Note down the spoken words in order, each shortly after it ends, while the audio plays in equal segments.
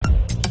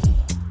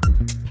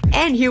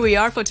And here we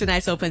are for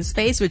tonight's open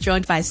space. We're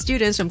joined by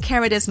students from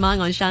Caritas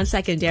Mang On Shan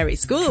Secondary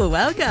School.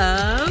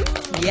 Welcome.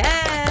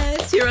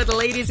 Yes, here are the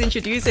ladies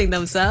introducing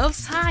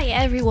themselves. Hi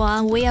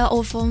everyone, we are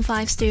all Form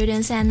 5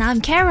 students and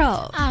I'm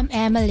Carol. I'm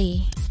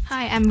Emily.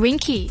 Hi, I'm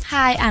Rinky.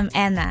 Hi, I'm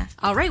Anna.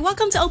 All right,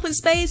 welcome to Open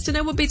Space.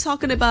 Tonight we'll be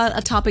talking about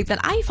a topic that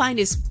I find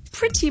is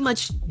pretty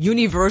much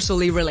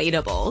universally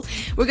relatable.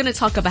 We're going to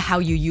talk about how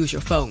you use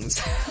your phones.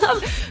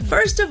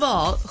 First of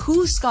all,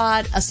 who's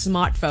got a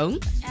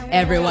smartphone?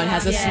 Everyone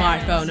has a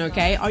smartphone,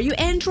 okay? Are you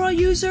Android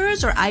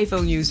users or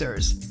iPhone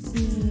users?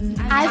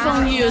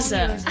 iPhone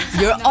user.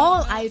 You're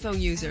all iPhone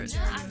users.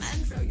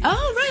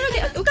 Oh, right,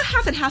 okay. We've got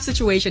half and half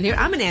situation here.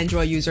 I'm an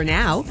Android user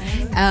now.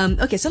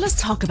 Okay, so let's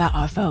talk about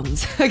our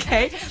phones,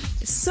 okay?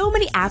 So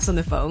many apps on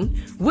the phone.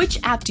 Which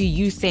app do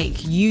you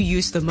think you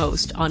use the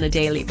most on a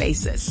daily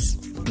basis?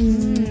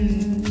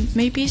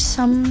 Maybe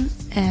some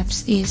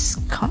apps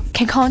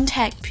can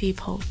contact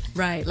people.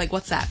 Right, like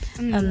WhatsApp.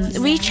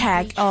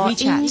 WeChat or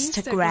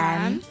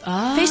Instagram.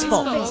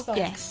 Facebook.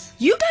 Yes.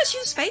 You guys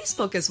use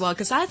Facebook as well,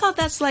 because I thought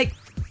that's like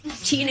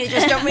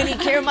teenagers don't really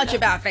care much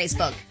about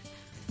Facebook.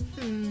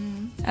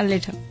 A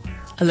little.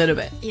 A little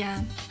bit. Yeah.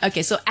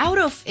 Okay, so out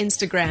of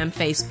Instagram,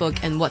 Facebook,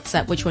 and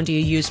WhatsApp, which one do you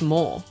use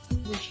more?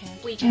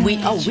 WeChat.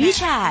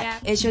 WeChat Yeah.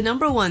 is your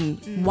number one.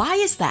 Why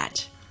is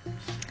that?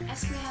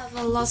 As we have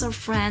a lot of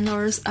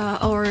friends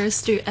or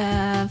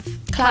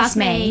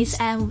classmates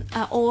and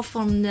all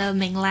from the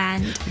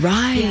mainland.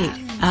 Right. Yeah.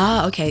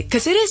 Ah, okay.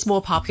 Because it is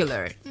more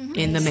popular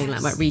in the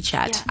mainland, right?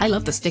 WeChat. Yeah. I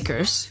love the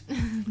stickers.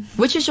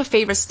 Which is your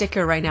favorite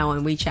sticker right now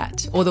on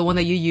WeChat? Or the one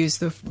that you use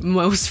the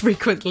most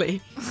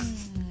frequently?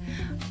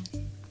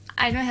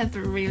 I don't have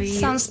really...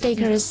 Some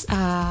stickers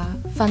are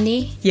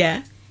funny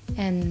Yeah.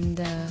 and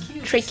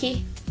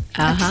tricky,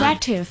 Uh-huh.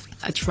 attractive.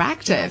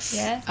 Attractive.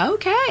 Yeah.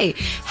 Okay.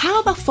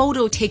 How about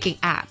photo taking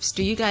apps?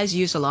 Do you guys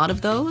use a lot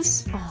of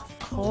those?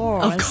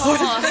 Of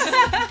course.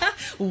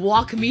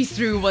 Walk me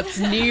through what's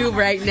new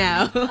right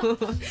now.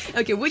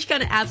 Okay, which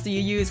kind of apps do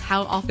you use?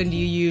 How often do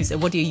you use? And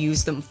what do you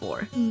use them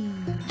for?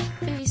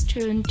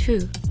 Facetune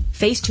too.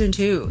 Facetune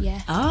too?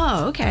 Yeah.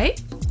 Oh, okay.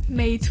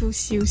 美图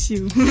秀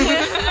秀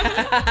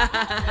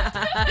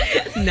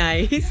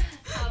Nice.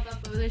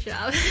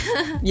 Photoshop.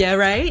 Yeah,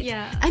 right?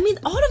 Yeah. I mean,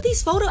 all of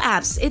these photo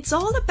apps, it's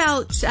all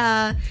about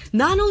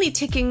not only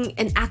taking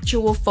an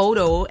actual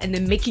photo and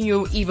then making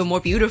you even more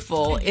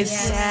beautiful.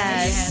 It's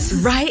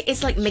right?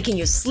 It's like making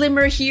you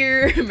slimmer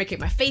here, making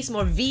my face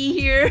more V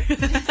here.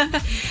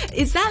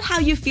 Is that how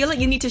you feel like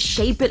you need to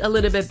shape it a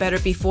little bit better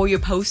before you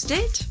post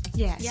it?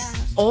 Yes. Yeah.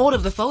 All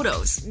of the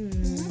photos.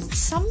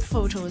 Some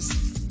photos.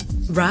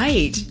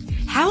 Right.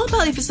 How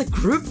about if it's a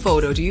group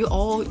photo? Do you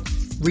all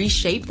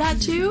reshape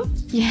that too?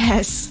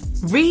 Yes.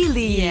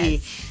 Really?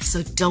 Yes.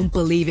 So don't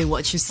believe in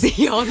what you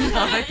see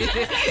online.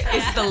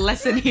 It's the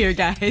lesson here,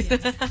 guys.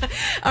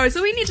 All right,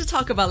 so we need to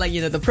talk about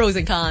the pros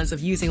and cons of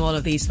using all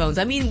of these phones.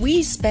 I mean,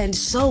 we spend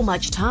so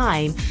much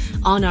time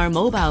on our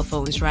mobile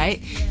phones,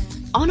 right?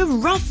 On a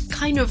rough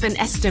kind of an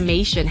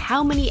estimation,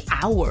 how many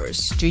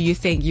hours do you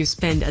think you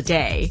spend a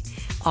day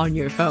on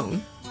your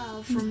phone?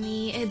 Well, for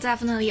me, it's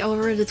definitely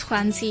over the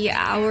 20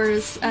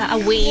 hours a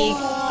week.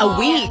 A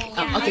week?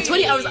 Oh, okay,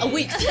 20 hours a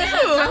week too.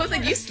 I was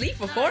like, you sleep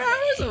for 4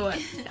 hours or what?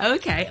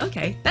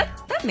 Okay. That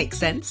makes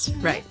sense.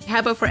 Right. How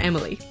about for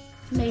Emily?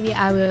 Maybe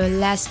I will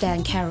less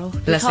than Carol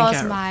Less than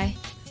because Carol.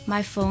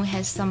 my phone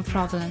has some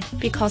problem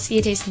because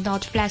it is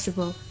not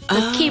flexible.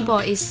 The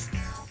keyboard is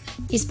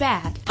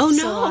bad. Oh, no.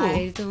 So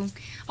I don't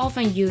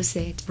often use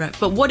it. Right.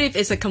 But what if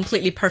it's a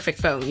completely perfect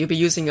phone? You'll be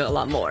using it a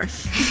lot more.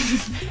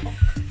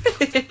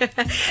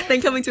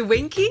 Then coming to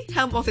Winky,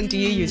 how often do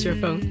you use your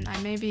phone? I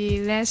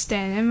maybe less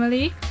than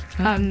Emily.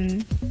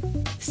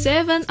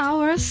 7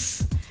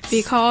 hours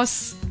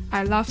because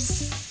I love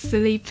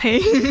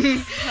sleeping.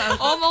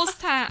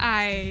 Almost time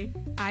I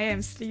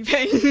am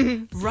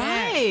sleeping.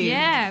 Right.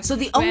 Yeah. So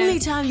the only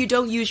time you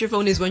don't use your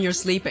phone is when you're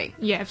sleeping.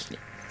 Yes.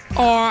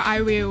 Or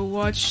I will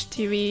watch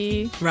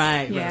TV.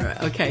 Right. Yeah.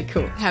 Okay,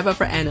 cool. How about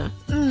for Anna?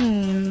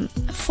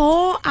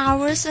 4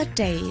 hours a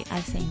day,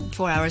 I think.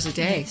 4 hours a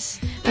day.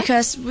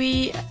 Because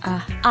me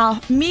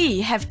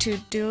have to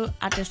do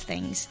other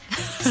things,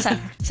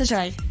 such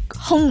like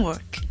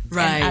homework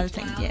Right. and other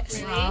things.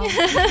 Yes.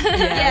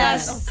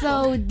 Yes.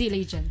 So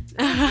diligent.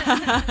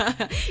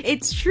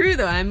 It's true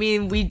though. I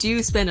mean, we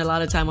do spend a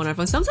lot of time on our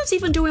phone. Sometimes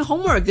even doing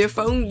homework. Their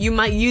phone, you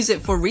might use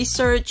it for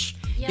research.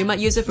 You might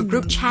use it for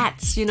group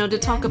chats, to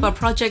talk about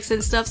projects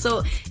and stuff.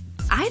 So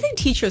I think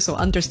teachers will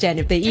understand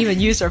if they even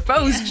use their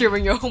phones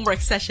during your homework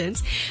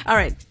sessions. All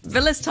right,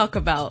 but let's talk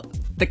about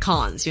the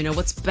cons.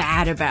 What's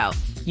bad about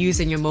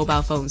using your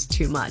mobile phones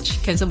too much?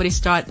 Can somebody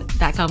start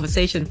that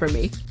conversation for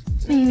me?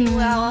 Maybe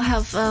we'll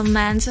have a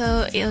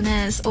mental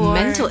illness or...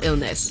 Mental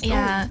illness.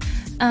 Yeah.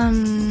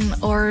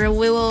 Or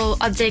we will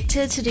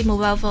addicted to the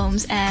mobile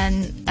phones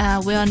and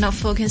we are not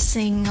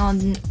focusing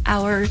on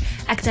our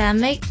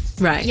academic.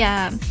 Right.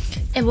 Yeah.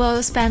 It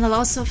will spend a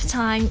lot of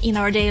time in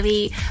our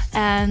daily,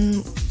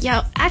 and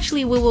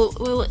actually we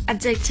will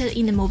addicted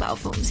in the mobile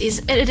phones.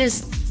 It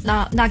is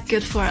not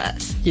good for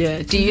us.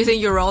 Yeah. Do you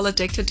think you're all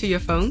addicted to your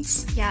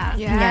phones? Yeah.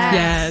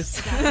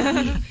 Yes.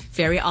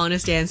 Very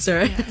honest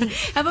answer.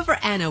 How about for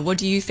Anna? What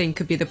do you think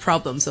could be the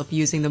problems of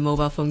using the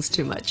mobile phones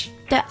too much?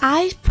 The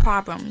eye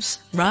problems.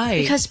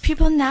 Right. Because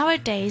people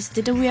nowadays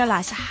didn't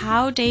realize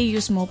how they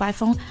use mobile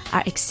phone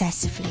are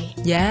excessively.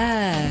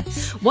 Yeah.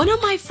 One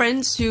of my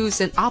friends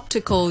who's an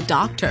optical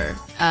doctor,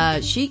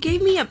 she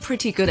gave me a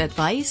pretty good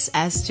advice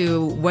as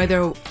to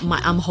whether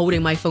I'm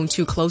holding my phone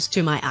too close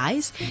to my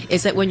eyes.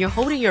 Is that when you're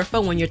holding your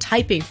phone, when you're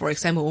typing, for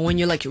example, or when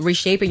you're like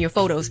reshaping your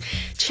photos,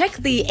 check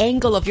the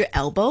angle of your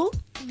elbow.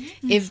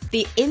 If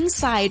the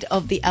inside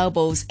of the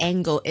elbow's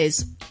angle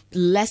is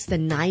less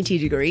than 90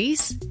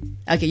 degrees,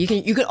 okay, you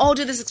can all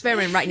do this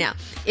experiment right now.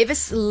 If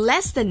it's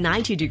less than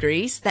 90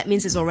 degrees, that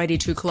means it's already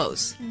too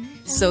close.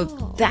 So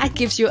that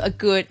gives you a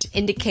good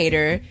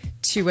indicator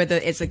to whether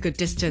it's a good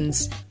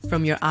distance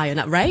from your eye or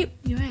not, right?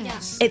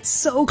 Yes. It's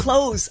so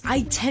close.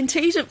 I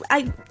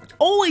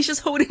always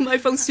just holding my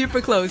phone super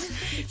close.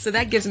 So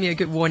that gives me a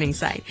good warning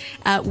sign.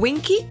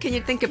 Winky, can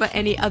you think about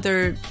any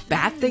other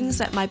bad things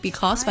that might be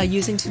caused by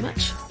using too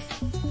much?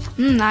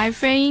 I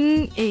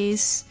think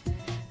it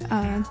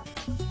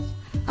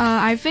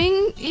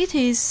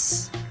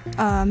is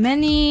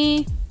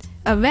many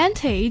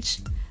advantage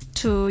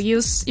to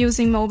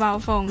using mobile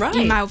phone, Right.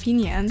 in my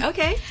opinion.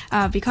 Okay.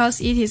 Because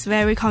it is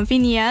very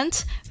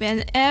convenient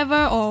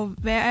whenever or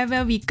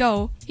wherever we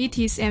go. It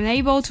is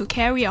enabled to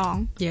carry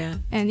on, Yeah.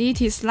 and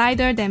it is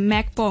lighter than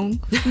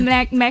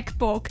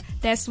MacBook.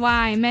 That's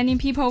why many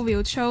people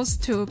will choose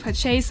to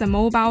purchase a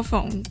mobile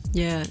phone.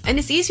 Yeah. And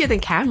it's easier than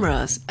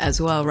cameras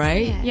as well,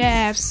 right?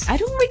 Yes. I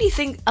don't really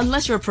think,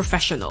 unless you're a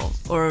professional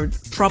or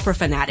proper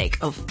fanatic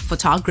of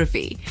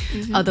photography,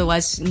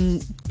 otherwise,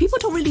 people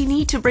don't really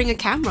need to bring a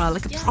camera,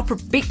 like a proper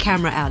big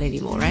camera out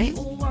anymore, right?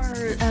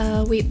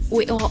 Or we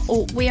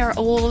are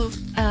all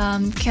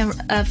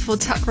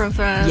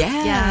photographer.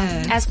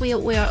 Yeah. As we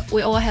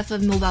all have a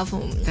mobile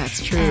phone.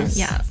 That's true. And,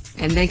 yeah.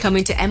 And then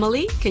coming to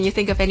Emily, can you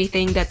think of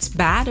anything that's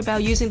bad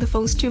about using the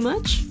phones too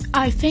much?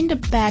 I think the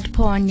bad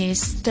point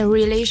is the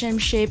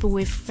relationship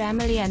with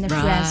family and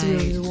friends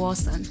will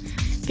worsen.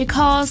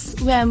 Because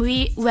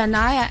when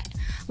I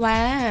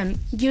am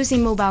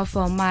using mobile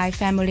phone, my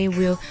family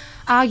will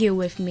argue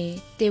with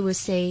me. They will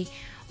say,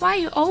 "Why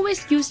you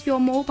always use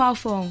your mobile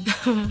phone?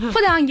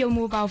 Put down your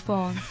mobile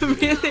phone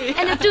Really?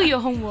 and do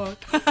your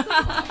homework."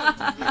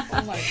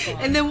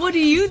 And then what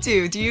do?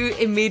 Do you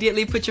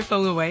immediately put your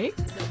phone away?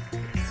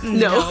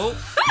 No.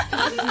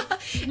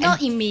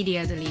 Not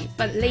immediately,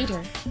 but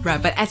later. Right,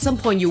 but at some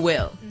point you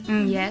will.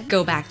 Yeah.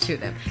 Go back to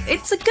them.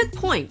 It's a good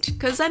point,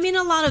 because I mean,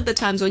 a lot of the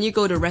times when you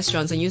go to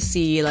restaurants and you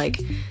see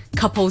like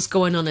couples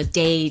going on a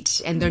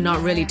date and they're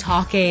not really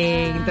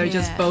talking, they're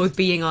just both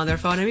being on their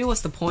phone. I mean,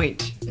 what's the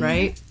point,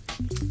 right?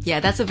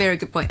 Yeah, that's a very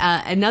good point.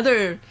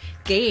 Another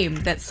game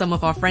that some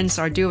of our friends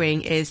are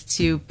doing is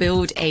to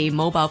build a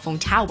mobile phone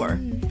tower.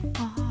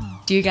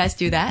 Do you guys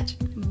do that?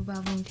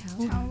 Mobile phone tower.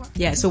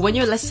 Yeah, so when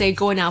you're, let's say,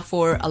 going out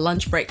for a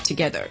lunch break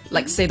together,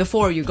 like say the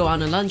four of you go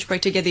on a lunch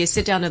break together, you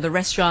sit down at the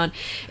restaurant.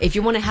 If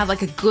you want to have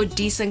like a good,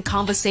 decent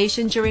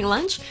conversation during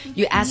lunch,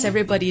 you ask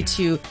everybody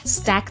to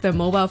stack their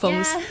mobile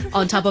phones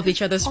on top of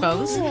each other's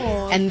phones.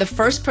 And the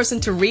first person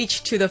to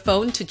reach to the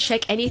phone to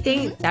check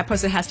anything, that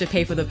person has to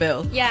pay for the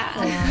bill. Yeah.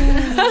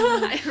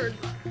 I heard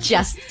that.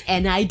 Just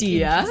an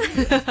idea.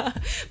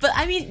 But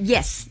I mean,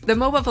 yes, the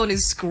mobile phone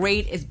is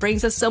great. It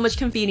brings us so much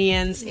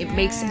convenience. It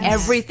makes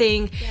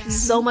everything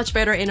so much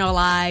better in our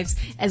lives,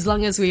 as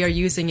long as we are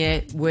using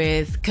it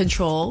with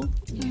control.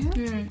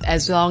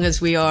 As long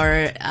as we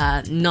are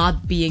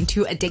not being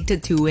too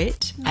addicted to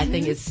it. I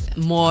think it's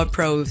more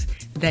pros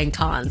than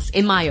cons,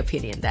 in my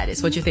opinion. That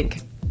is. What do you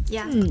think?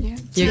 Yeah. You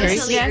agree?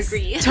 Totally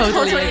agree.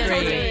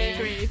 Totally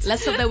agree.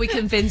 Let's hope that we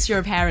convince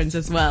your parents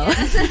as well.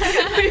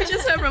 We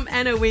just heard from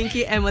Anna,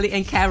 Winky, Emily,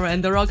 and Kara,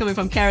 and they're all coming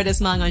from Caritas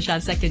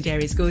Manganshan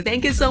Secondary School.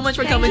 Thank you so much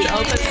for coming to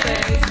Open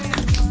Space.